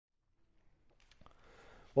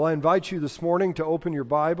Well, I invite you this morning to open your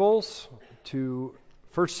Bibles to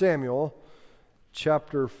 1 Samuel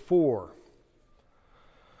chapter 4.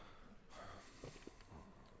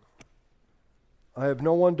 I have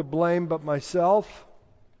no one to blame but myself,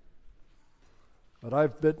 but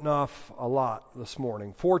I've bitten off a lot this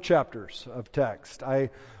morning. 4 chapters of text.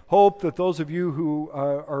 I hope that those of you who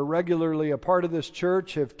are regularly a part of this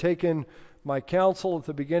church have taken my counsel at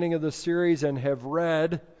the beginning of this series and have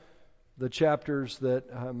read the chapters that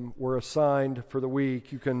were assigned for the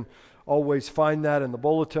week. You can always find that in the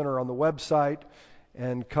bulletin or on the website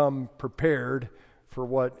and come prepared for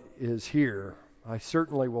what is here. I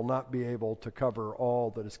certainly will not be able to cover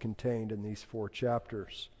all that is contained in these 4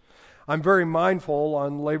 chapters. I'm very mindful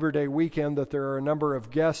on Labor Day weekend that there are a number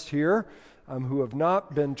of guests here who have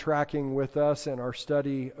not been tracking with us in our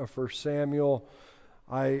study of 1 Samuel.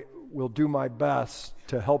 I will do my best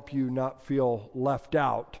to help you not feel left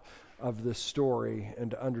out of this story and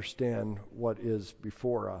to understand what is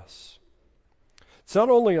before us. It's not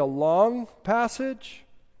only a long passage,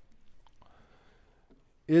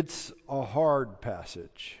 it's a hard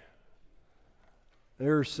passage.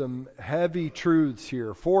 There's some heavy truths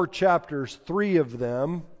here. 4 chapters, 3 of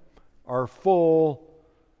them are full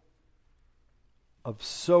of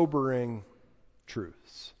sobering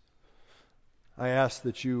truths. I ask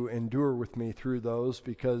that you endure with me through those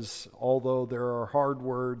because although there are hard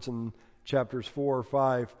words in chapters 4,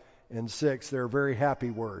 5, and 6, there are very happy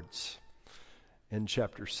words in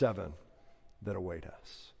chapter 7 that await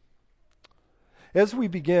us. As we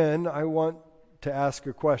begin, I want to ask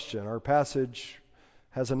a question. Our passage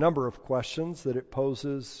has a number of questions that it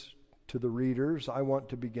poses to the readers. I want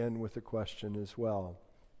to begin with a question as well.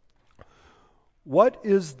 What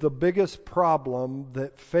is the biggest problem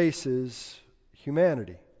that faces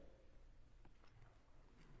humanity?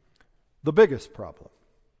 The biggest problem.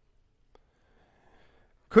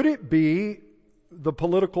 Could it be the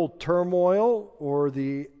political turmoil or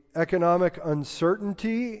the economic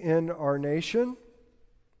uncertainty in our nation?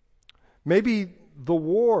 Maybe the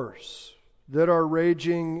wars that are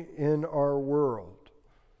raging in our world?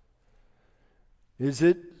 Is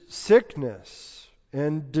it sickness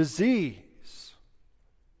and disease?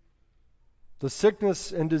 The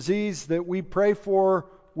sickness and disease that we pray for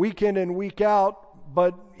week in and week out,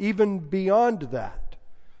 but even beyond that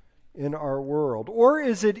in our world. Or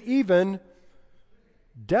is it even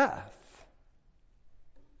death?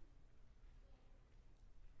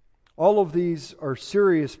 All of these are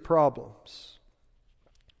serious problems.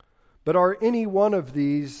 But are any one of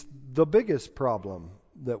these the biggest problem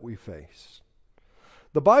that we face?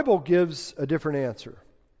 The Bible gives a different answer.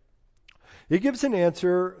 It gives an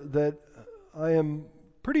answer that I am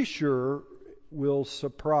pretty sure will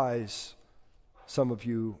surprise some of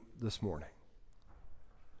you this morning.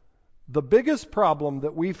 The biggest problem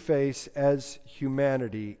that we face as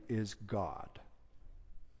humanity is God.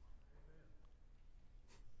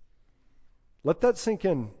 Let that sink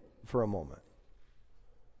in for a moment.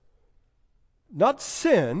 Not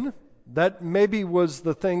sin, that maybe was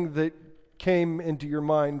the thing that came into your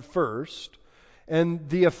mind first, and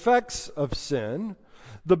the effects of sin.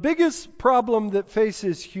 The biggest problem that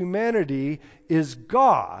faces humanity is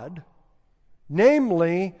God,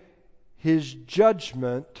 namely His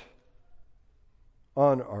judgment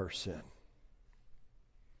on our sin.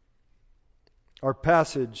 Our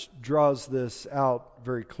passage draws this out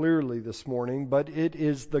very clearly this morning, but it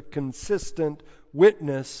is the consistent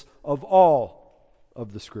witness of all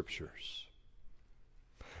of the Scriptures.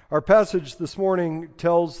 Our passage this morning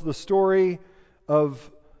tells the story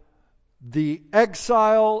of the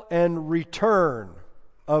exile and return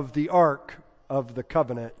of the Ark of the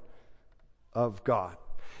Covenant of God.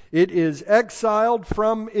 It is exiled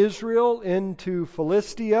from Israel into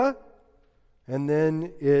Philistia, and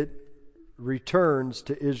then it returns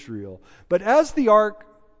to Israel. But as the Ark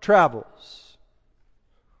travels,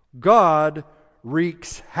 God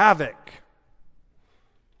wreaks havoc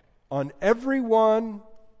on everyone,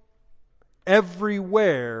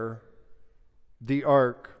 everywhere the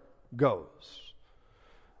Ark goes.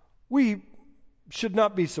 We should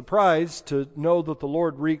not be surprised to know that the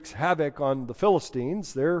Lord wreaks havoc on the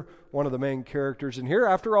Philistines. They're one of the main characters in here.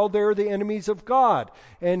 After all, they're the enemies of God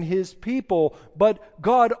and His people. But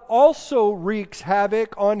God also wreaks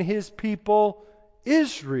havoc on His people,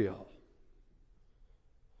 Israel.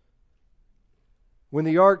 When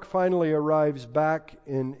the ark finally arrives back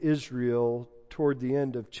in Israel toward the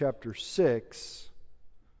end of chapter 6,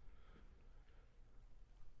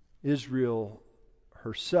 Israel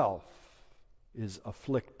herself is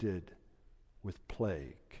afflicted with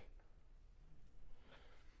plague.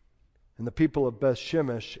 And the people of Beth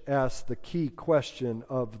Shemesh asked the key question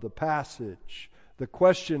of the passage, the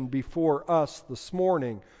question before us this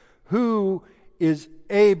morning: who is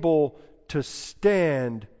able to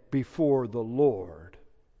stand before the Lord,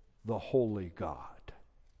 the holy God?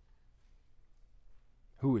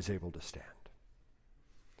 Who is able to stand?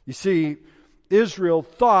 You see, Israel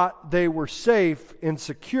thought they were safe and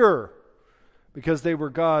secure because they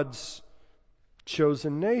were God's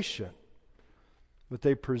chosen nation, but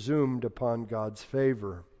they presumed upon God's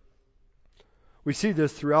favor. We see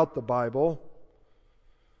this throughout the Bible.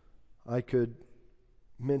 I could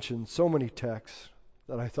mention so many texts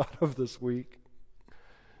that I thought of this week.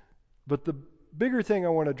 But the bigger thing I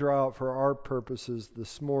want to draw out for our purposes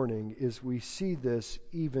this morning is we see this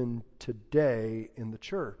even today in the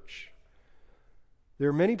church. There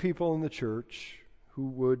are many people in the church who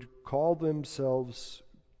would call themselves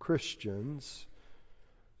Christians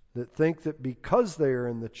that think that because they are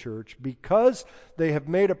in the church, because they have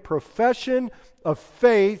made a profession of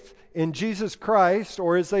faith in Jesus Christ,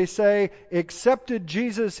 or as they say, accepted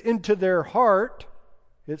Jesus into their heart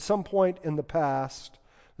at some point in the past,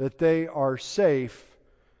 that they are safe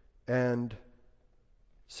and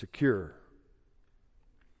secure.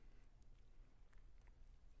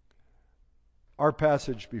 Our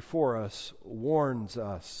passage before us warns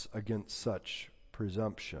us against such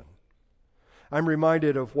presumption. I'm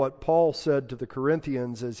reminded of what Paul said to the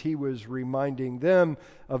Corinthians as he was reminding them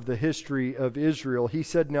of the history of Israel. He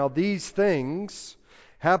said, "Now these things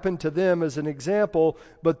happened to them as an example,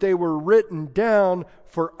 but they were written down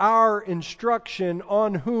for our instruction,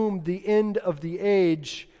 on whom the end of the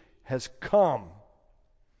age has come."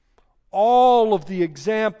 All of the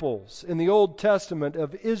examples in the Old Testament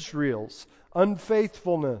of Israel's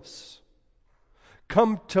unfaithfulness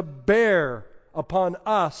come to bear upon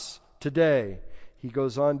us today. He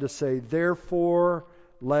goes on to say, "Therefore,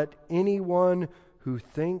 let anyone who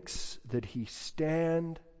thinks that he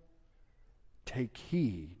stand take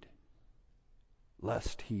heed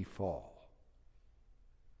lest he fall."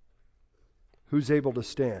 Who's able to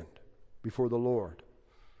stand before the Lord,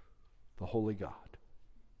 the holy God?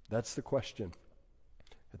 That's the question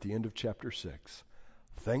at the end of chapter 6.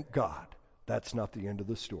 Thank God that's not the end of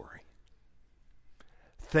the story.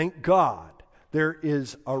 Thank God there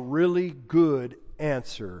is a really good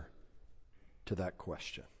answer to that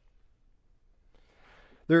question.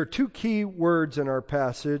 There are two key words in our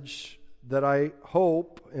passage that I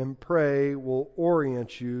hope and pray will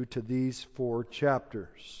orient you to these 4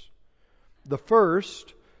 chapters. The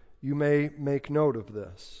first, you may make note of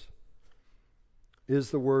this,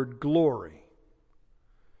 is the word glory.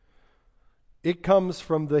 It comes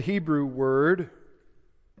from the Hebrew word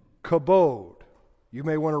kabod. You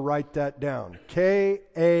may want to write that down. K-A-B-O-D.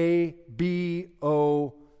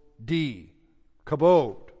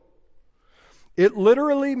 Kabod. It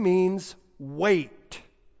literally means weight,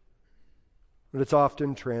 but it's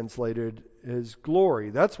often translated as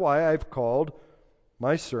glory. That's why I've called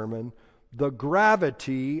my sermon The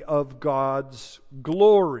Gravity of God's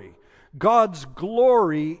Glory. God's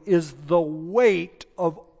glory is the weight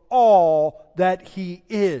of all that He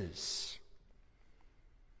is.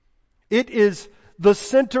 It is the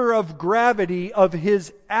center of gravity of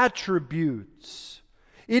His attributes.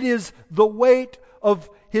 It is the weight of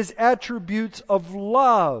His attributes of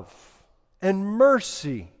love and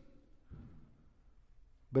mercy.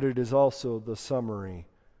 But it is also the summary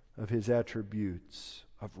of His attributes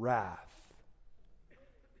of wrath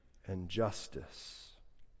and justice.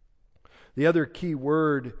 The other key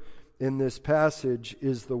word in this passage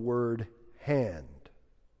is the word hand.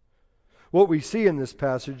 What we see in this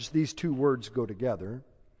passage, these two words go together,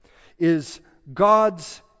 is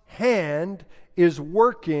God's hand is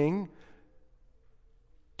working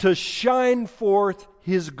to shine forth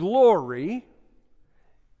His glory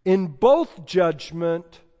in both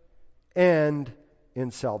judgment and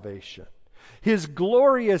in salvation. His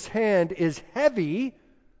glorious hand is heavy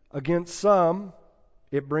against some,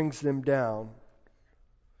 it brings them down.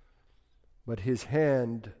 But His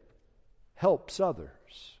hand helps others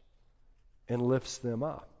and lifts them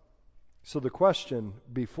up. So the question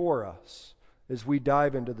before us as we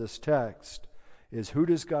dive into this text is, who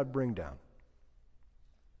does God bring down?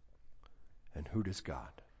 And who does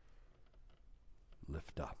God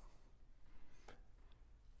lift up?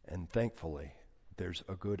 And thankfully, there's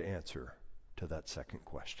a good answer to that second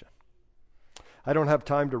question. I don't have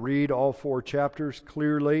time to read all 4 chapters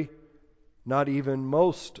clearly, not even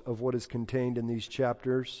most of what is contained in these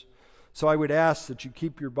chapters. So I would ask that you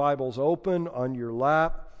keep your Bibles open on your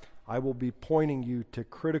lap. I will be pointing you to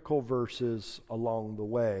critical verses along the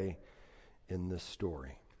way in this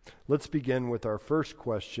story. Let's begin with our first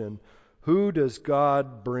question. Who does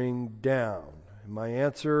God bring down? And my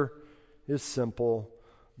answer is simple.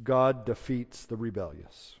 God defeats the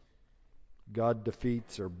rebellious. God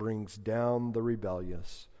defeats or brings down the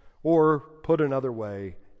rebellious. Or, put another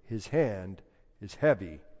way, his hand is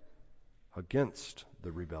heavy against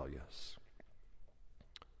the rebellious.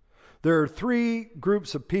 There are three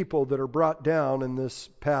groups of people that are brought down in this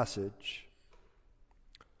passage.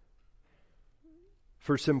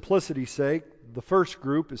 For simplicity's sake, the first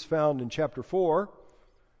group is found in chapter 4,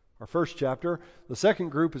 our first chapter. The second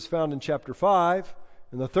group is found in chapter 5,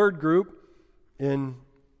 and the third group in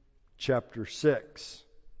chapter 6.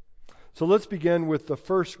 So let's begin with the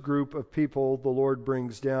first group of people the Lord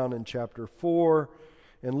brings down in chapter 4,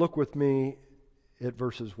 and look with me at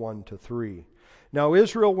verses 1 to 3. Now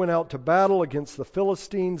Israel went out to battle against the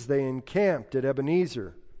Philistines. They encamped at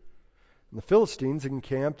Ebenezer, and the Philistines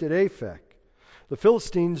encamped at Aphek. The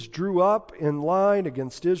Philistines drew up in line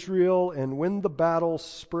against Israel, and when the battle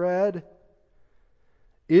spread,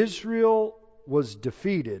 Israel was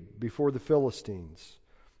defeated before the Philistines,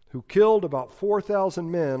 who killed about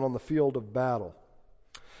 4,000 men on the field of battle.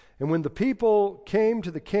 And when the people came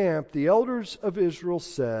to the camp, the elders of Israel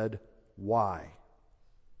said, "Why?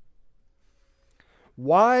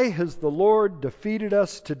 Why has the Lord defeated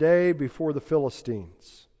us today before the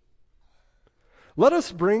Philistines? Let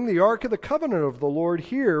us bring the ark of the covenant of the Lord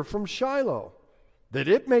here from Shiloh, that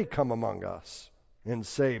it may come among us and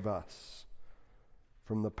save us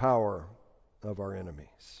from the power of our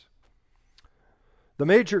enemies." The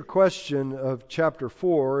major question of chapter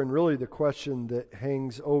 4, and really the question that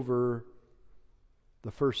hangs over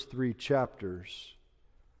the first 3 chapters,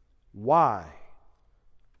 why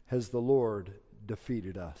has the Lord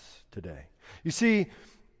defeated us today? You see,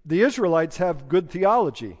 the Israelites have good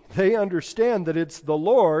theology. They understand that it's the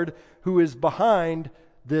Lord who is behind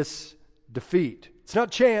this defeat. It's not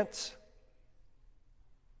chance.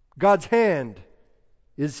 God's hand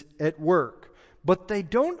is at work. But they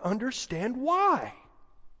don't understand why.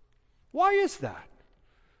 Why is that?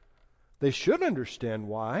 They should understand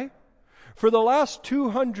why. For the last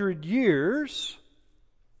 200 years,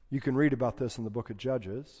 you can read about this in the book of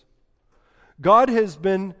Judges, God has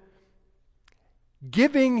been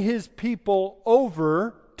giving his people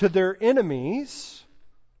over to their enemies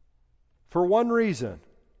for one reason: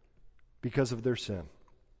 because of their sin.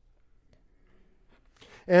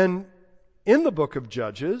 And in the book of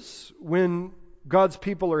Judges, when God's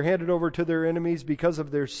people are handed over to their enemies because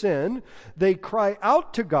of their sin, they cry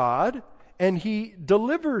out to God and he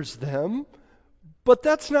delivers them, but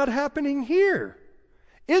that's not happening here.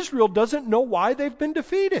 Israel doesn't know why they've been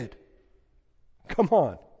defeated. Come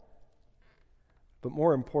on. But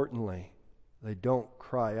more importantly, they don't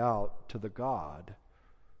cry out to the God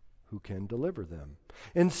who can deliver them.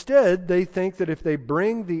 Instead, they think that if they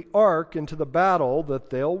bring the ark into the battle, that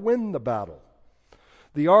they'll win the battle.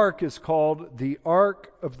 The ark is called the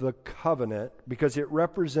Ark of the Covenant because it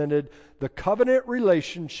represented the covenant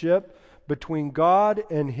relationship between God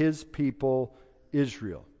and his people,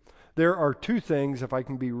 Israel. There are 2 things, if I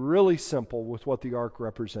can be really simple, with what the ark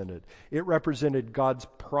represented. It represented God's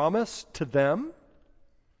promise to them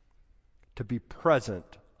to be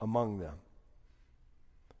present among them.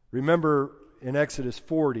 Remember in Exodus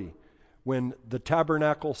 40, when the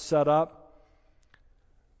tabernacle set up,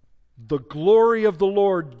 the glory of the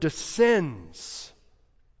Lord descends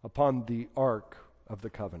upon the ark of the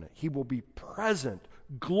covenant. He will be present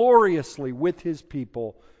gloriously with his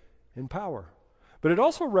people in power. But it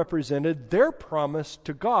also represented their promise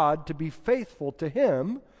to God to be faithful to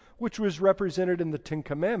him, which was represented in the 10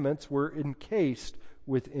 Commandments, were encased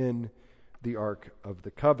within the Ark of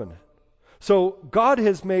the Covenant. So God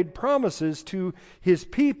has made promises to his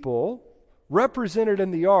people represented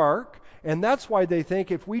in the ark, and that's why they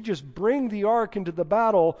think if we just bring the ark into the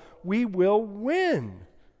battle, we will win.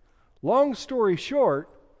 Long story short,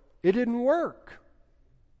 it didn't work.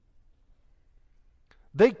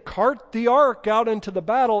 They cart the ark out into the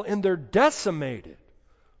battle and they're decimated.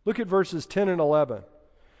 Look at verses 10 and 11.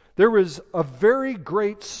 There was a very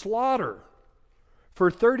great slaughter,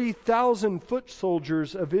 for 30,000 foot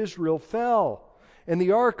soldiers of Israel fell, and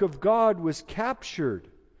the ark of God was captured.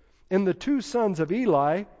 And the 2 sons of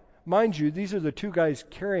Eli, mind you, these are the 2 guys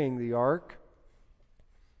carrying the ark,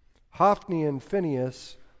 Hophni and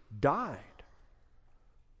Phinehas, died.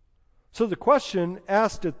 So the question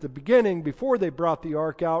asked at the beginning, before they brought the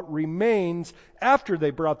ark out, remains after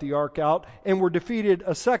they brought the ark out and were defeated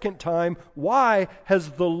a second time. Why has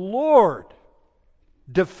the Lord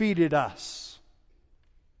defeated us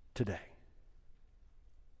today?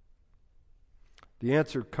 The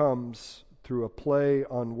answer comes through a play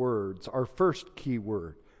on words. Our first key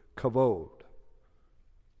word, kavod.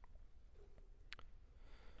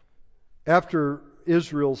 After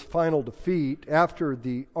Israel's final defeat, after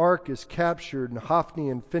the ark is captured and Hophni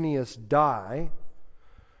and Phinehas die,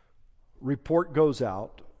 report goes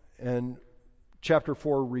out, and chapter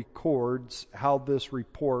 4 records how this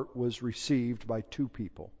report was received by two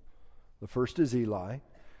people. The first is Eli.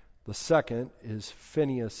 The second is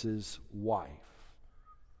Phinehas' wife.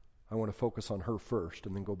 I want to focus on her first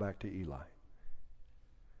and then go back to Eli.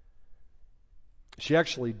 She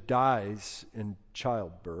actually dies in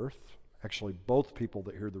childbirth. Actually, both people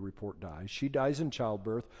that hear the report die. She dies in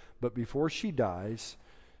childbirth, but before she dies,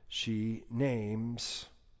 she names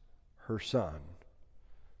her son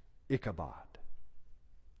Ichabod.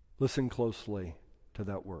 Listen closely to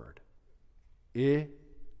that word. Ichabod.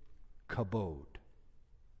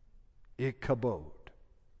 Ichabod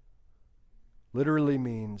literally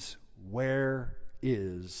means, where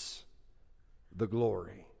is the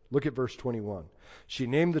glory? Look at verse 21. She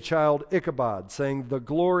named the child Ichabod, saying, the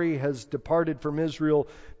glory has departed from Israel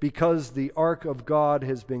because the ark of God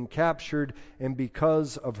has been captured and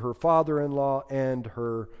because of her father-in-law and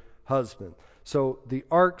her husband. So the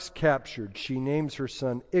ark's captured. She names her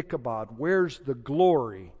son Ichabod. Where's the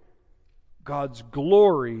glory? God's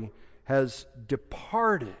glory has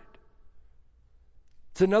departed.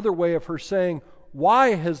 It's another way of her saying,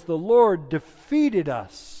 why has the Lord defeated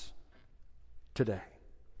us today?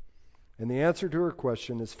 And the answer to her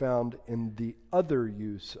question is found in the other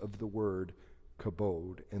use of the word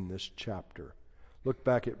kabod in this chapter. Look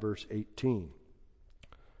back at verse 18.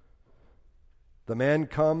 The man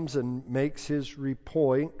comes and makes his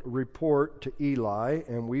report to Eli,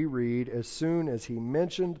 and we read, as soon as he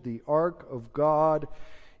mentioned the ark of God,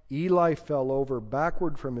 Eli fell over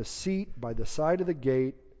backward from his seat by the side of the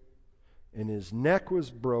gate, and his neck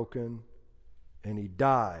was broken, and he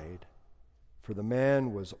died. For the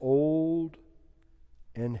man was old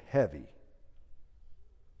and heavy.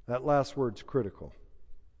 That last word's critical.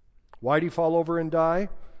 Why did he fall over and die?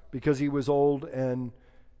 Because he was old and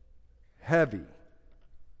heavy.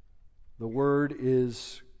 The word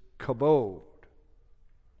is kabod.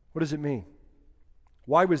 What does it mean?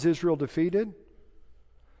 Why was Israel defeated?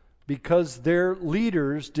 Because their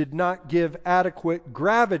leaders did not give adequate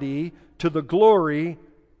gravity to the glory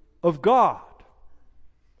of God.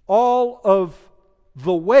 All of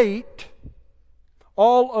the weight,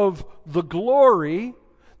 all of the glory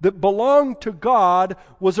that belonged to God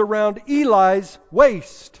was around Eli's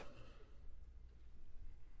waist.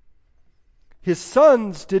 His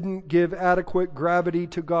sons didn't give adequate gravity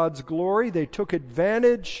to God's glory. They took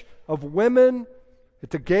advantage of women at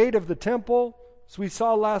the gate of the temple, as we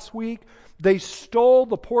saw last week. They stole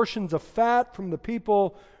the portions of fat from the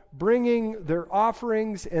people bringing their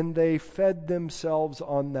offerings, and they fed themselves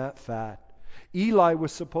on that fat. Eli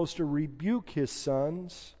was supposed to rebuke his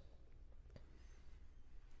sons,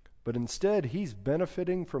 but instead he's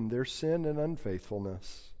benefiting from their sin and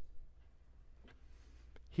unfaithfulness.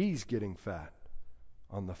 He's getting fat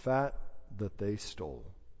on the fat that they stole.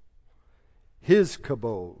 His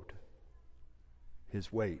kabod,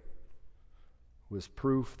 his weight, was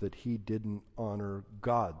proof that he didn't honor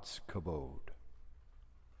God's kabod,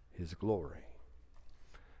 his glory.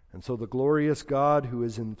 And so the glorious God who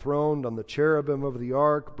is enthroned on the cherubim of the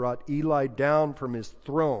ark brought Eli down from his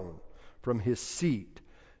throne, from his seat,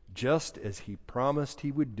 just as he promised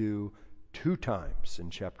he would do 2 times in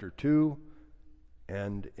chapter 2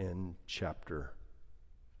 and in chapter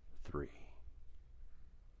 3.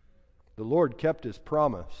 The Lord kept his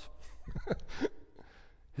promise.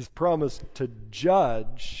 His promise to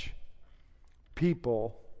judge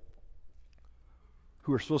people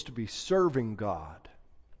who are supposed to be serving God,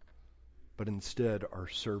 but instead are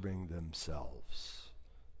serving themselves.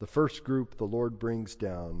 The first group the Lord brings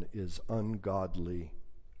down is ungodly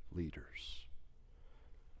leaders.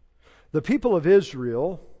 The people of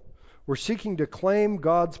Israel were seeking to claim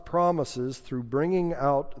God's promises through bringing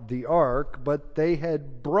out the ark, but they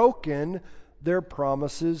had broken their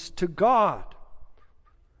promises to God.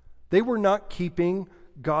 They were not keeping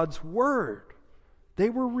God's word. They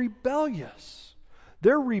were rebellious.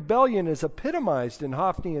 Their rebellion is epitomized in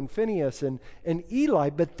Hophni and Phinehas and Eli,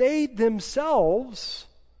 but they themselves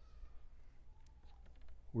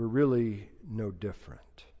were really no different.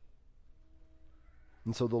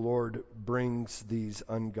 And so the Lord brings these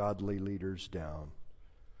ungodly leaders down.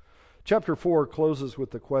 Chapter 4 closes with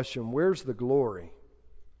the question, where's the glory?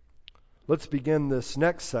 Let's begin this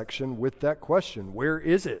next section with that question. Where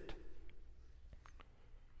is it?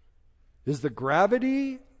 Is the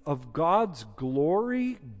gravity of God's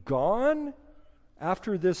glory gone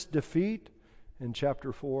after this defeat in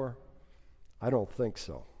chapter 4? I don't think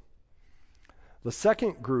so. The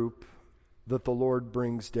second group that the Lord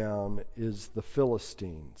brings down is the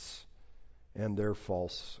Philistines and their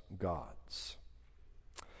false gods.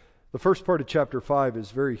 The first part of chapter 5 is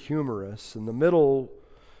very humorous. In the middle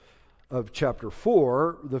of chapter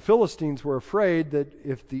 4, the Philistines were afraid that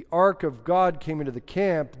if the ark of God came into the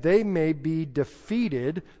camp, they may be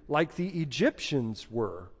defeated like the Egyptians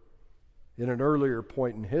were in an earlier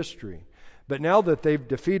point in history. But now that they've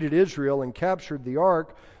defeated Israel and captured the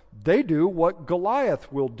ark, they do what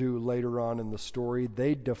Goliath will do later on in the story.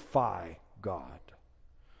 They defy God.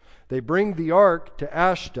 They bring the ark to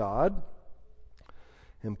Ashdod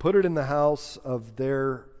and put it in the house of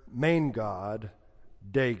their main god,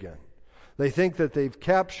 Dagon. They think that they've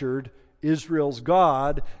captured Israel's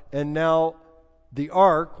God, and now the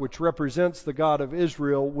ark, which represents the God of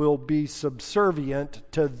Israel, will be subservient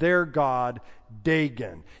to their god,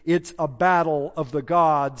 Dagon. It's a battle of the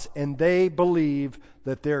gods, and they believe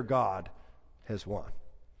that their God has won.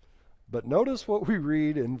 But notice what we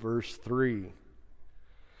read in verse 3.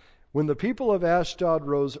 When the people of Ashdod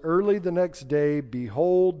rose early the next day,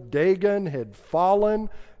 behold, Dagon had fallen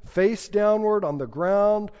face downward on the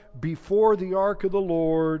ground before the ark of the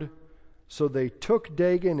Lord. So they took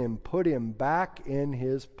Dagon and put him back in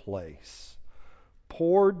his place.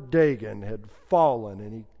 Poor Dagon had fallen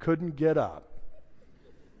and he couldn't get up.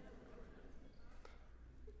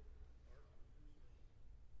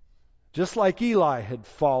 Just like Eli had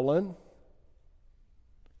fallen,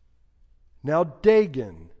 now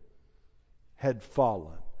Dagon had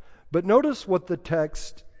fallen. But notice what the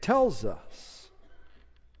text tells us.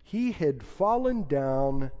 He had fallen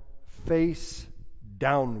down face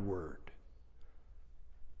downward.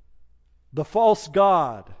 The false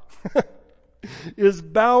god is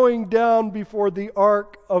bowing down before the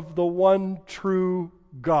ark of the one true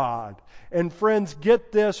God. And friends,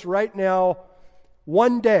 get this right now.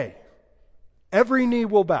 One day, every knee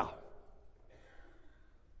will bow.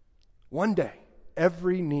 One day,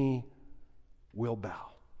 every knee will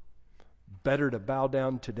bow. Better to bow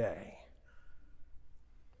down today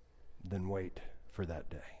than wait for that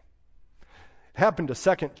day. It happened a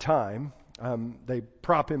second time. They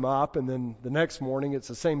prop him up, and then the next morning it's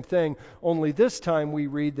the same thing, only this time we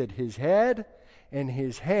read that his head and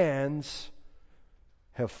his hands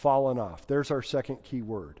have fallen off. There's our second key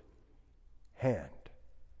word, hand.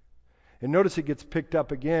 And notice it gets picked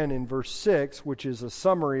up again in verse 6, which is a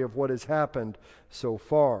summary of what has happened so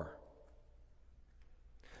far.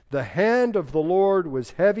 The hand of the Lord was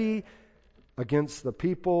heavy against the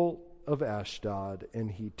people of Ashdod,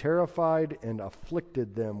 and he terrified and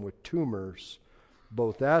afflicted them with tumors,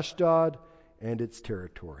 both Ashdod and its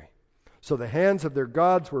territory. So the hands of their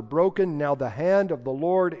gods were broken. Now the hand of the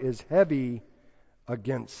Lord is heavy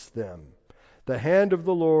against them. The hand of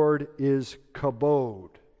the Lord is kabod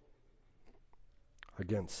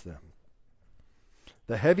against them.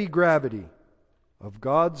 The heavy gravity of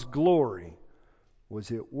God's glory was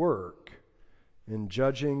at work in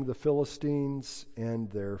judging the Philistines and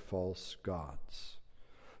their false gods.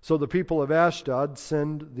 So the people of Ashdod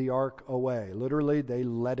send the ark away. Literally, they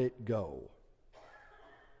let it go.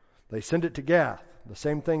 They send it to Gath. The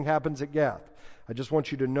same thing happens at Gath. I just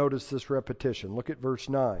want you to notice this repetition. Look at verse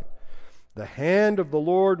 9. The hand of the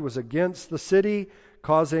Lord was against the city,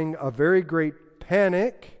 causing a very great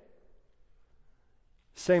panic.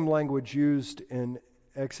 Same language used in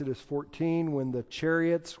Exodus 14 when the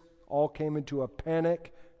chariots all came into a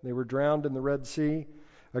panic. They were drowned in the Red Sea.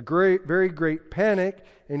 A very great panic,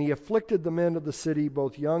 and he afflicted the men of the city,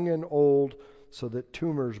 both young and old, so that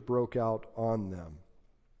tumors broke out on them.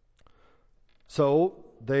 So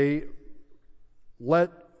they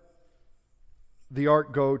let the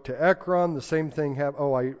ark go to Ekron. The same thing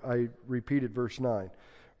happened. I repeated verse 9.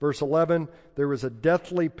 Verse 11, there was a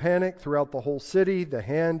deathly panic throughout the whole city. The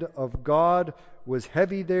hand of God was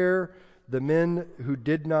heavy there. The men who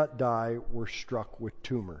did not die were struck with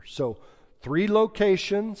tumors. So 3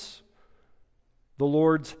 locations. The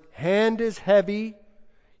Lord's hand is heavy.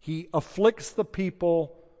 He afflicts the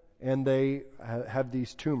people, and they have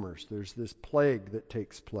these tumors. There's this plague that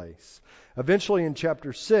takes place. Eventually in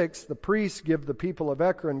chapter 6, the priests give the people of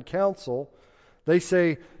Ekron counsel. They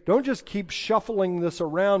say, don't just keep shuffling this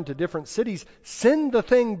around to different cities. Send the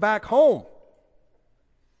thing back home.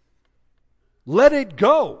 Let it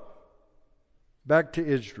go back to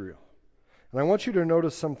Israel. And I want you to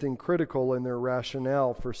notice something critical in their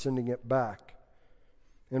rationale for sending it back.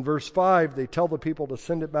 In verse 5, they tell the people to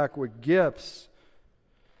send it back with gifts.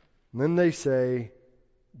 And then they say,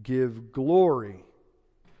 give glory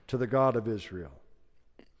to the God of Israel.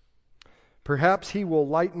 Perhaps he will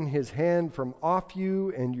lighten his hand from off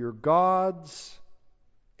you and your gods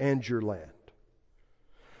and your land.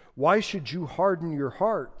 Why should you harden your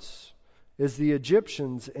hearts as the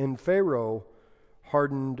Egyptians and Pharaoh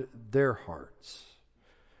hardened their hearts?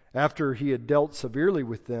 After he had dealt severely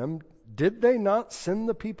with them, did they not send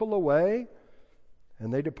the people away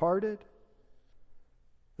and they departed?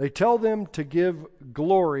 They tell them to give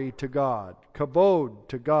glory to God, kavod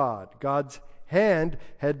to God. God's hand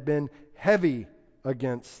had been heavy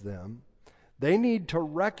against them. They need to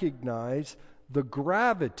recognize the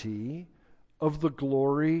gravity of the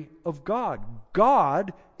glory of God.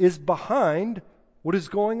 God is behind what is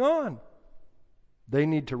going on. They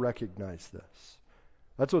need to recognize this.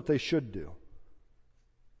 That's what they should do.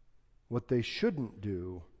 What they shouldn't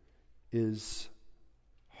do is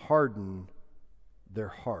harden their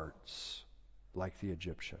hearts like the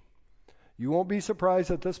Egyptian. You won't be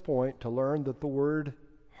surprised at this point to learn that the word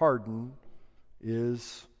harden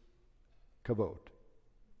is kavod.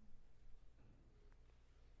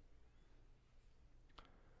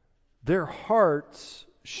 Their hearts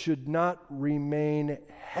should not remain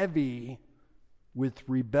heavy with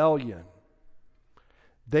rebellion.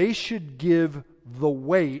 They should give the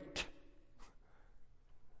weight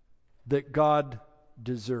that God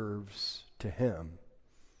deserves to Him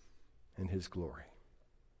and His glory.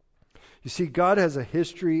 You see, God has a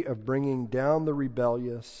history of bringing down the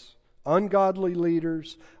rebellious, ungodly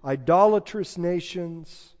leaders, idolatrous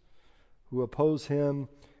nations who oppose Him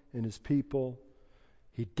and His people.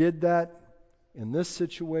 He did that in this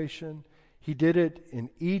situation. He did it in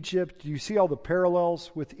Egypt. Do you see all the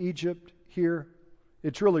parallels with Egypt here?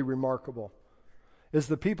 It's really remarkable. As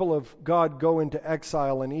the people of God go into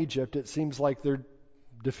exile in Egypt, it seems like they're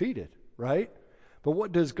defeated, right? But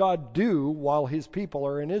what does God do while His people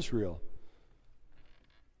are in Israel?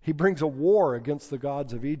 He brings a war against the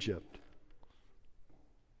gods of Egypt.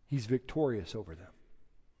 He's victorious over them.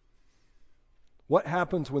 What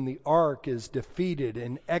happens when the ark is defeated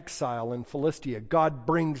in exile in Philistia? God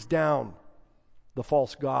brings down the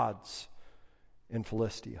false gods in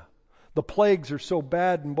Philistia. The plagues are so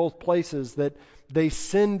bad in both places that they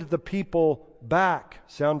send the people back.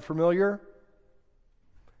 Sound familiar?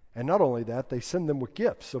 And not only that, they send them with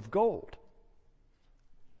gifts of gold.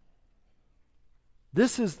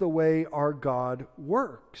 This is the way our God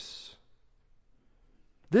works.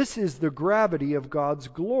 This is the gravity of God's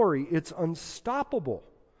glory. It's unstoppable.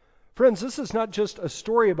 Friends, this is not just a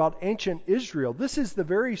story about ancient Israel. This is the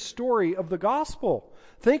very story of the gospel.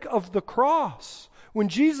 Think of the cross. When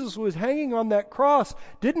Jesus was hanging on that cross,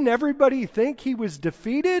 didn't everybody think He was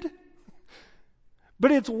defeated?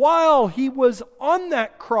 But it's while He was on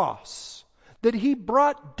that cross that He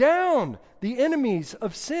brought down the enemies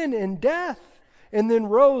of sin and death, and then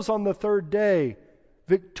rose on the third day,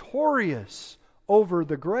 victorious over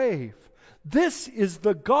the grave. This is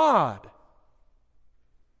the God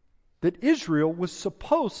that Israel was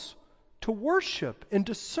supposed to worship and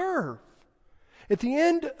to serve. At the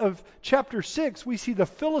end of chapter 6, we see the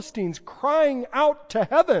Philistines crying out to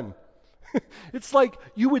heaven. It's like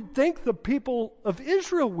you would think the people of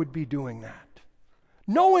Israel would be doing that,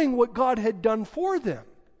 knowing what God had done for them,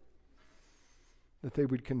 that they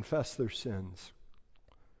would confess their sins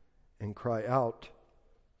and cry out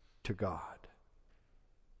to God.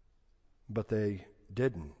 But they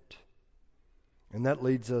didn't. And that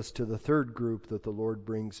leads us to the third group that the Lord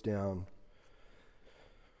brings down.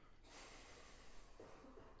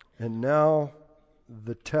 And now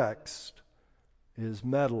the text is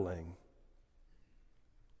meddling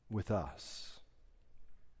with us.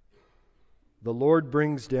 The Lord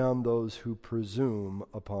brings down those who presume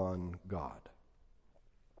upon God.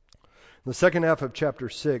 In the second half of chapter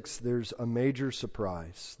 6, there's a major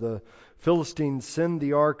surprise. The Philistines send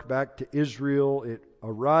the ark back to Israel. It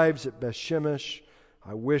arrives at Beth-Shemesh.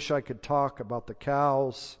 I wish I could talk about the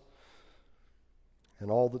cows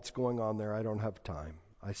and all that's going on there. I don't have time.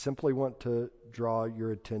 I simply want to draw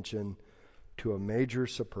your attention to a major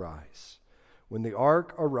surprise. When the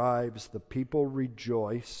ark arrives, the people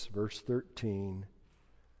rejoice, verse 13,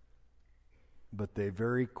 but they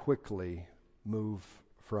very quickly move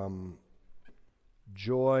from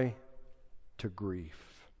joy to grief.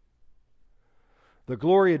 The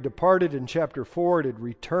glory had departed in chapter 4. It had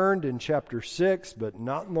returned in chapter 6, but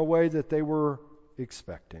not in the way that they were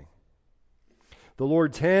expecting. The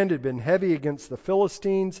Lord's hand had been heavy against the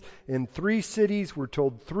Philistines. In 3 cities, we're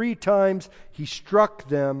told 3 times, He struck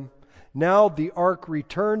them. Now the ark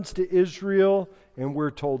returns to Israel, and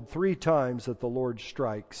we're told 3 times that the Lord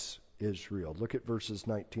strikes Israel. Look at verses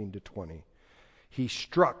 19 to 20. He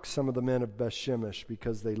struck some of the men of Beth-Shemesh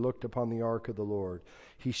because they looked upon the ark of the Lord.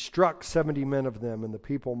 He struck 70 men of them, and the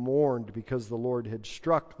people mourned because the Lord had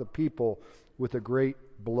struck the people with a great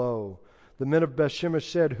blow. The men of Bethshemesh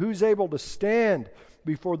said, "Who's able to stand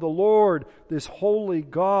before the Lord, this holy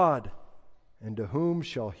God? And to whom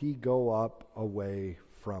shall he go up away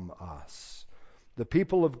from us?" The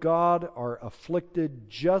people of God are afflicted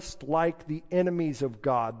just like the enemies of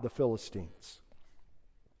God, the Philistines.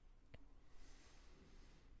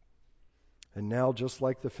 And now, just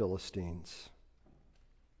like the Philistines,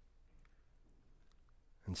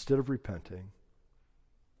 instead of repenting,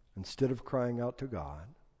 instead of crying out to God,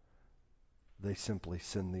 they simply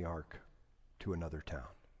send the ark to another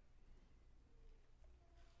town.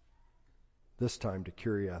 This time to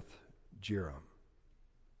Kiriath Jearim.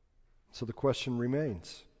 So the question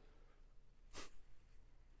remains,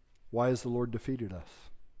 why has the Lord defeated us?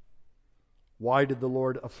 Why did the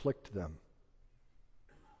Lord afflict them?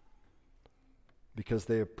 Because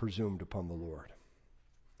they have presumed upon the Lord.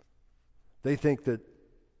 They think that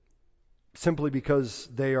simply because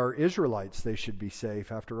they are Israelites, they should be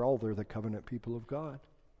safe. After all, they're the covenant people of God.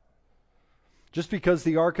 Just because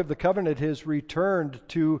the Ark of the Covenant has returned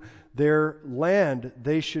to their land,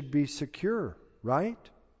 they should be secure, right?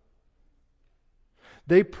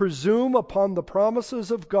 They presume upon the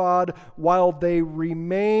promises of God while they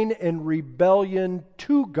remain in rebellion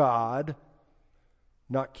to God,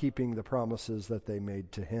 not keeping the promises that they made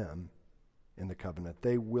to Him in the covenant.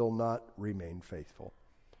 They will not remain faithful.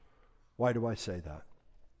 Why do I say that?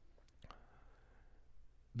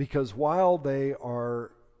 Because while they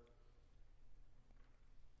are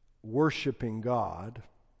worshiping God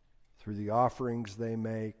through the offerings they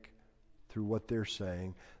make, through what they're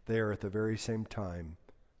saying, they are at the very same time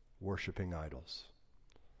worshiping idols.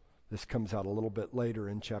 This comes out a little bit later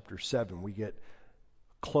in chapter 7. We get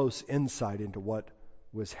close insight into what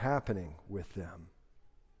was happening with them.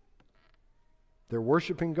 They're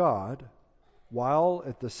worshiping God while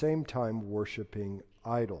at the same time worshiping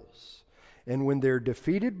idols. And when they're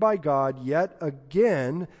defeated by God, yet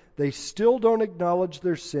again, they still don't acknowledge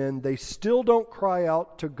their sin. They still don't cry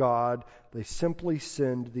out to God. They simply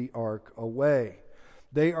send the ark away.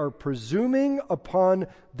 They are presuming upon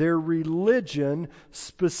their religion,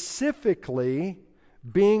 specifically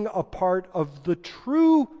being a part of the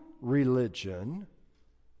true religion,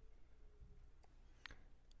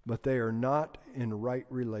 but they are not in right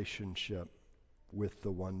relationship with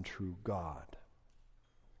the one true God,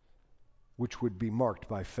 which would be marked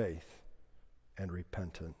by faith and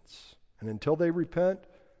repentance. And until they repent,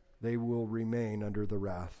 they will remain under the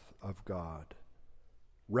wrath of God.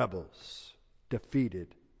 Rebels,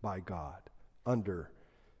 defeated by God, under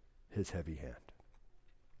His heavy hand.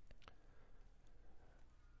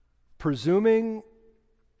 Presuming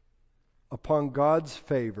upon God's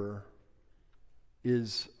favor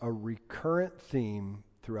is a recurrent theme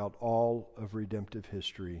throughout all of redemptive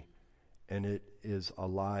history, and it is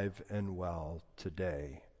alive and well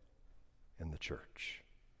today in the church.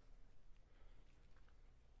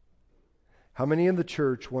 How many in the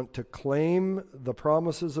church want to claim the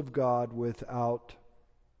promises of God without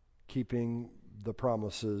keeping the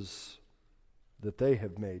promises that they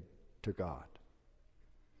have made to God?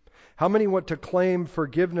 How many want to claim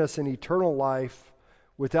forgiveness and eternal life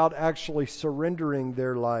without actually surrendering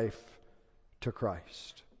their life to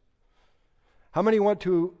Christ? How many want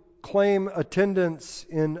to claim attendance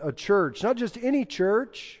in a church, not just any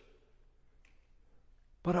church,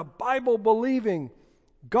 but a Bible-believing,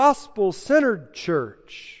 gospel-centered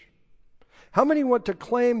church? How many want to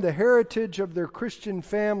claim the heritage of their Christian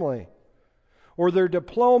family or their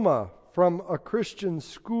diploma from a Christian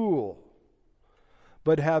school,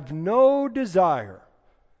 but have no desire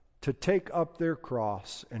to take up their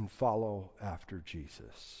cross and follow after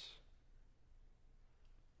Jesus?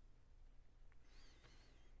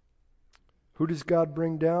 Who does God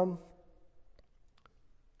bring down?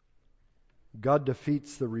 God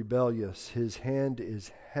defeats the rebellious. His hand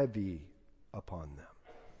is heavy upon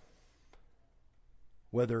them.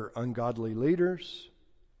 Whether ungodly leaders,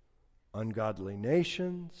 ungodly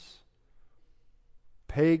nations,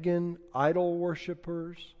 pagan idol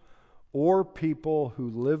worshipers, or people who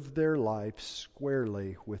live their life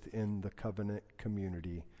squarely within the covenant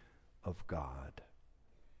community of God,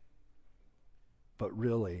 but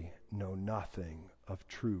really know nothing of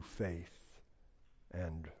true faith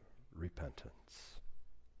and repentance.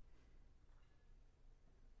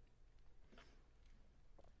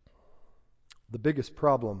 The biggest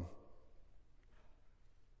problem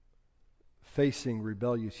facing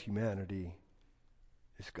rebellious humanity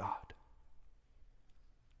is God.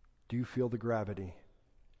 Do you feel the gravity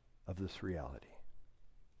of this reality?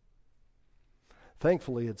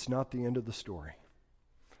 Thankfully, it's not the end of the story.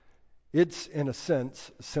 It's, in a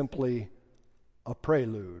sense, simply a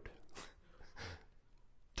prelude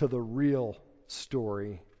to the real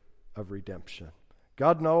story of redemption.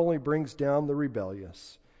 God not only brings down the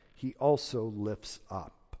rebellious, He also lifts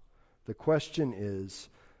up. The question is,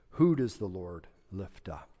 who does the Lord lift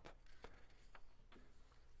up?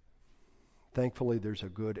 Thankfully, there's a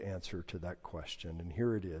good answer to that question, and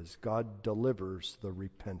here it is. God delivers the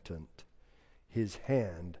repentant. His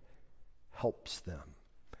hand helps them.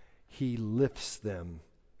 He lifts them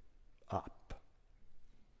up.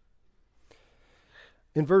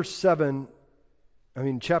 In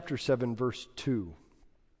chapter 7, verse 2,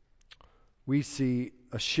 we see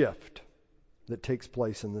a shift that takes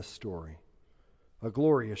place in this story. A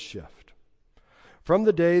glorious shift. From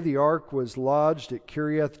the day the ark was lodged at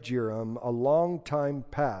Kiriath Jearim, a long time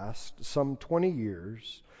passed, some 20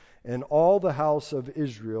 years, and all the house of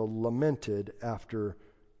Israel lamented after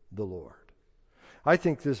the Lord. I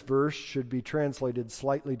think this verse should be translated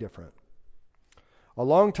slightly different. A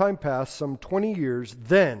long time passed, some 20 years,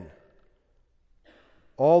 then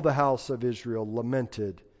all the house of Israel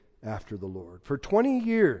lamented after the Lord. For 20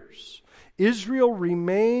 years, Israel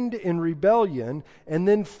remained in rebellion, and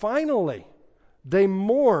then finally, they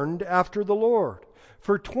mourned after the Lord.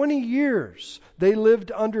 For 20 years, they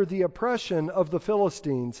lived under the oppression of the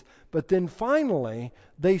Philistines, but then finally,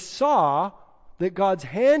 they saw that God's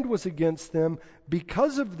hand was against them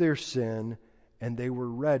because of their sin, and they were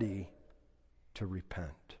ready to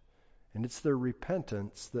repent. And it's their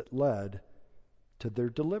repentance that led to their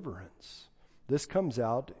deliverance. This comes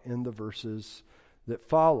out in the verses that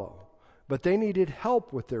follow. But they needed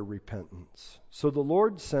help with their repentance. So the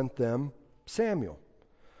Lord sent them Samuel.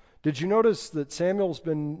 Did you notice that Samuel's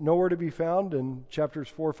been nowhere to be found in chapters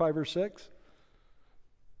 4, 5, or 6?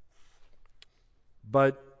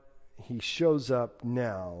 But he shows up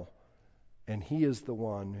now, and he is the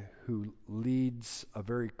one who leads a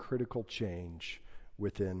very critical change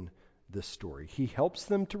within this story. He helps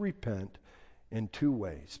them to repent in two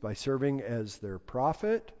ways, by serving as their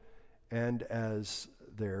prophet and as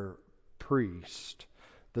their priest.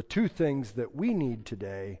 The two things that we need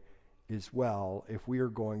today as well if we are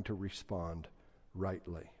going to respond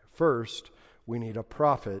rightly. First, we need a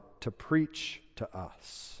prophet to preach to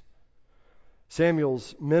us.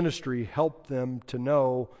 Samuel's ministry helped them to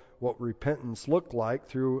know what repentance looked like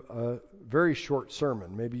through a very short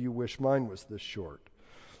sermon. Maybe you wish mine was this short.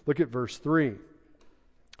 Look at verse 3.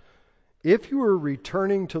 If you are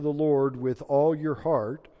returning to the Lord with all your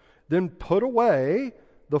heart, then put away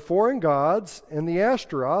the foreign gods and the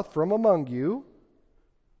Ashtaroth from among you,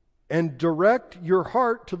 and direct your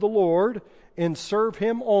heart to the Lord and serve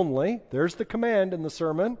Him only. There's the command in the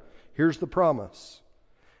sermon. Here's the promise.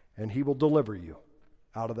 And He will deliver you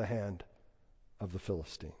out of the hand of the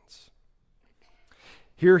Philistines.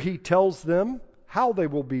 Here He tells them how they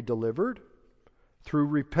will be delivered: through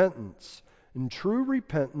repentance. And true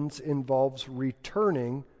repentance involves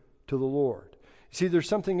returning to the Lord. See, there's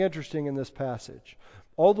something interesting in this passage.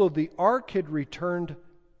 Although the ark had returned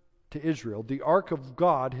to Israel, the ark of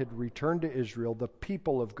God had returned to Israel, the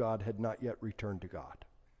people of God had not yet returned to God.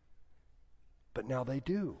 But now they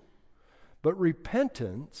do. But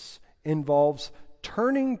repentance involves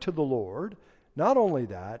turning to the Lord. Not only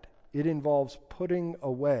that, it involves putting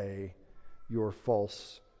away your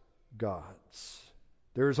false gods.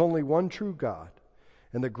 There is only one true God,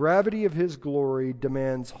 and the gravity of His glory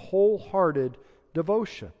demands wholehearted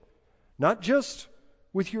devotion. Not just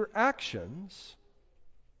with your actions,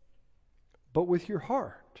 but with your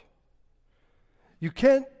heart. You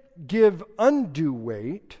can't give undue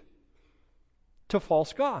weight to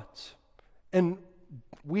false gods. And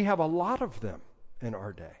we have a lot of them in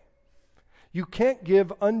our day. You can't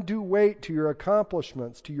give undue weight to your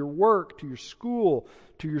accomplishments, to your work, to your school,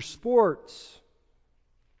 to your sports.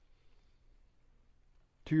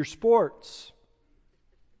 To your sports,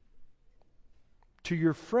 to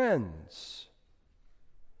your friends,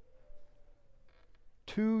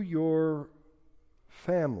 to your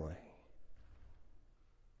family.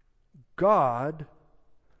 God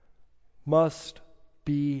must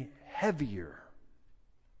be heavier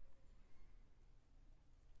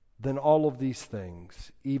than all of these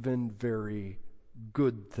things, even very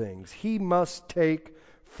good things. He must take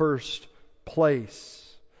first place.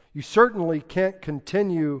 You certainly can't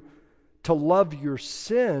continue to love your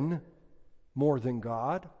sin more than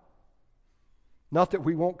God. Not that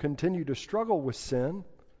we won't continue to struggle with sin,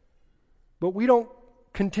 but we don't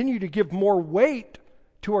continue to give more weight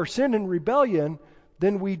to our sin and rebellion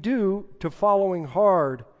than we do to following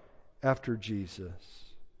hard after Jesus.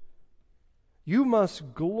 You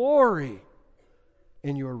must glory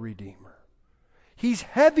in your Redeemer. He's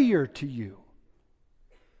heavier to you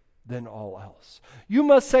than all else. You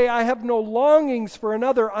must say, I have no longings for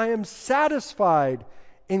another. I am satisfied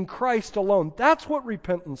in Christ alone. That's what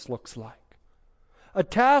repentance looks like. A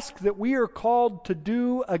task that we are called to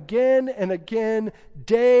do again and again,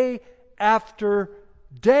 day after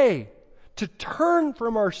day. To turn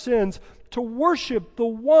from our sins, to worship the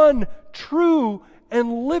one true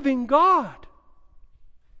and living God.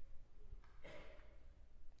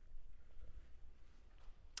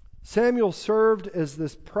 Samuel served as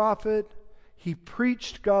this prophet. He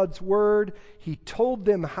preached God's word. He told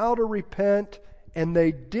them how to repent, and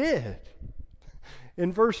they did.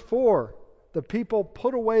 In verse 4, the people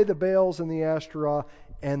put away the Baals and the Ashtoreth,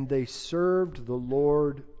 and they served the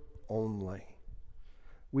Lord only.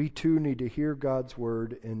 We too need to hear God's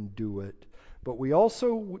word and do it. But we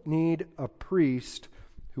also need a priest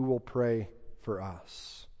who will pray for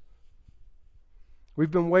us. We've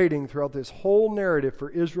been waiting throughout this whole narrative for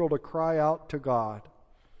Israel to cry out to God.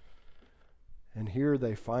 And here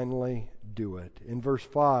they finally do it. In verse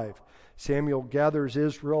 5, Samuel gathers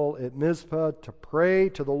Israel at Mizpah to pray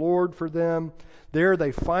to the Lord for them. There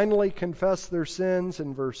they finally confess their sins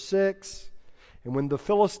in verse 6. And when the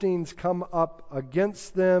Philistines come up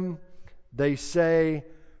against them, they say,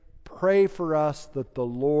 pray for us that the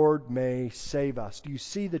Lord may save us. Do you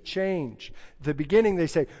see the change? At the beginning they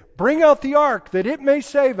say, bring out the ark that it may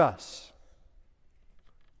save us.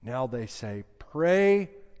 Now they say, pray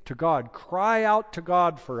to God. Cry out to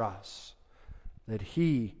God for us that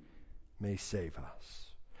He may save us.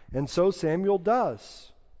 And so Samuel does.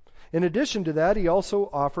 In addition to that, he also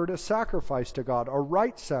offered a sacrifice to God, a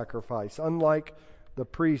right sacrifice, unlike the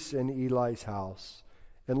priests in Eli's house.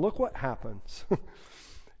 And look what happens.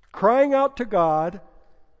 Crying out to God,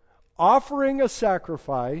 offering a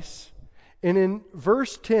sacrifice, and in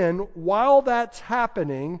verse 10, while that's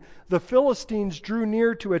happening, the Philistines drew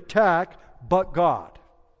near to attack, but God.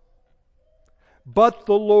 But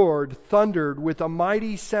the Lord thundered with a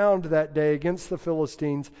mighty sound that day against the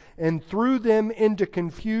Philistines and threw them into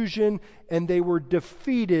confusion, and they were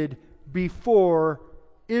defeated before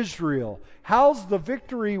Israel. How's the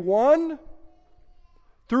victory won?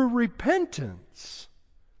 Through repentance.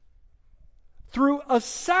 Through a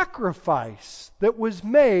sacrifice that was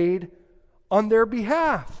made on their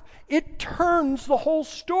behalf. It turns the whole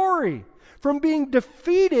story from being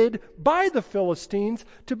defeated by the Philistines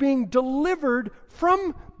to being delivered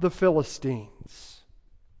from the Philistines.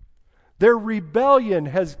 Their rebellion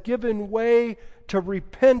has given way to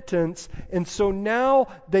repentance, and so now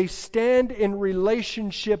they stand in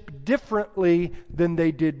relationship differently than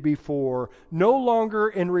they did before. No longer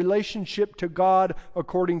in relationship to God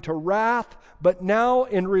according to wrath, but now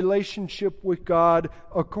in relationship with God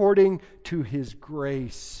according to His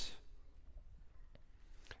grace.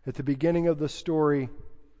 At the beginning of the story,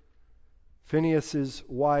 Phinehas'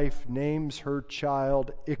 wife names her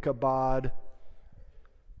child Ichabod,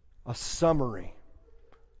 a summary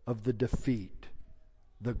of the defeat.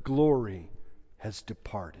 The glory has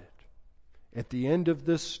departed. At the end of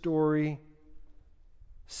this story,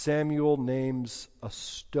 Samuel names a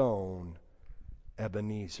stone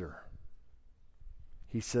Ebenezer.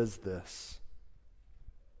 He says this,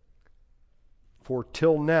 for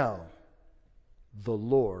till now the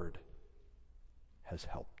Lord has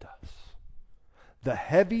helped us. The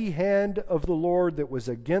heavy hand of the Lord that was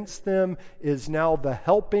against them is now the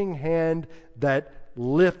helping hand that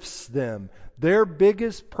lifts them. Their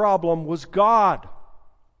biggest problem was God.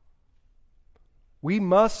 We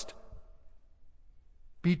must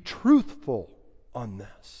be truthful on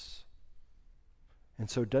this. And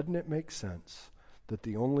so doesn't it make sense that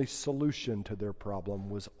the only solution to their problem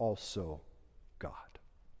was also God?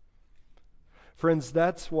 Friends,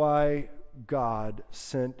 that's why God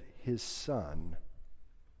sent His Son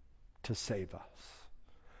to save us.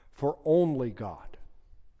 For only God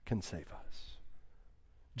can save us.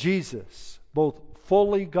 Jesus, both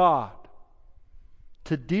fully God,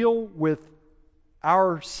 to deal with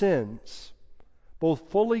our sins, both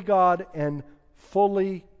fully God and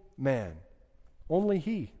fully man. Only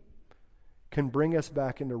He can bring us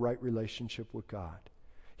back into right relationship with God.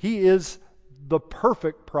 He is the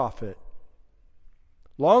perfect prophet.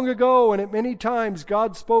 Long ago and at many times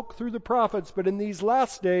God spoke through the prophets, but in these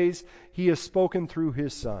last days He has spoken through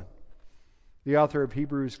His Son. The author of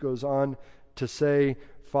Hebrews goes on to say,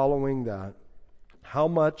 following that, how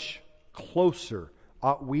much closer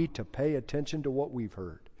ought we to pay attention to what we've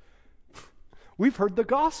heard? We've heard the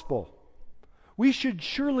gospel. We should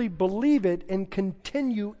surely believe it and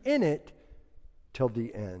continue in it till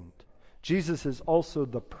the end. Jesus is also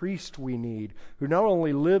the priest we need, who not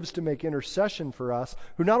only lives to make intercession for us,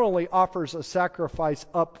 who not only offers a sacrifice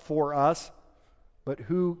up for us, but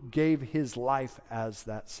who gave his life as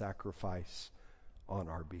that sacrifice on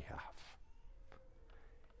our behalf.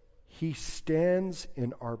 He stands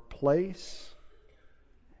in our place,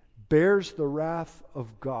 bears the wrath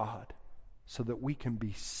of God so that we can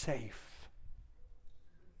be safe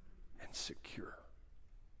and secure.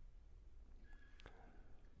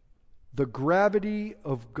 The gravity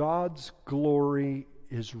of God's glory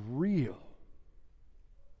is real.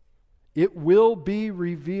 It will be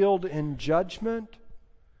revealed in judgment,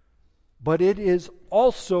 but it is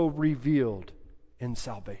also revealed in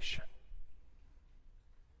salvation.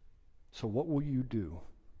 So what will you do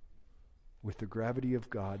with the gravity of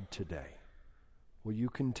God today? Will you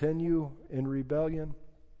continue in rebellion?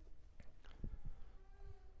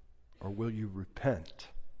 Or will you repent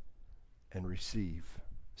and receive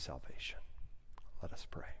salvation? Let us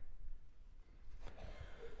pray.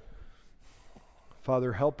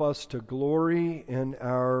 Father, help us to glory in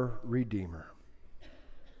our Redeemer.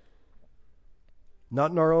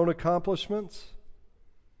 Not in our own accomplishments,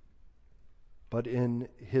 but in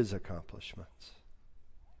his accomplishments.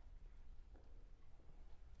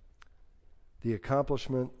 The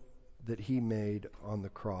accomplishment that he made on the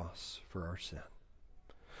cross for our sin.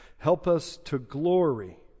 Help us to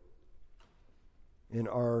glory in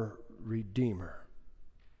our Redeemer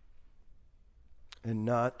and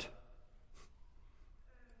not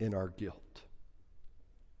in our guilt.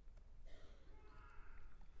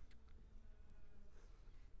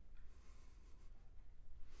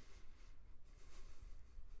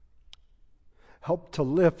 Help to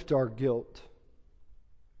lift our guilt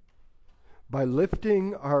by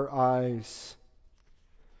lifting our eyes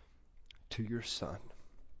to your Son,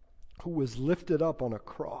 who was lifted up on a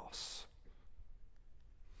cross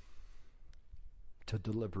to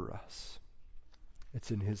deliver us. It's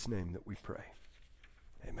in his name that we pray.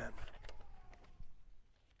 Amen.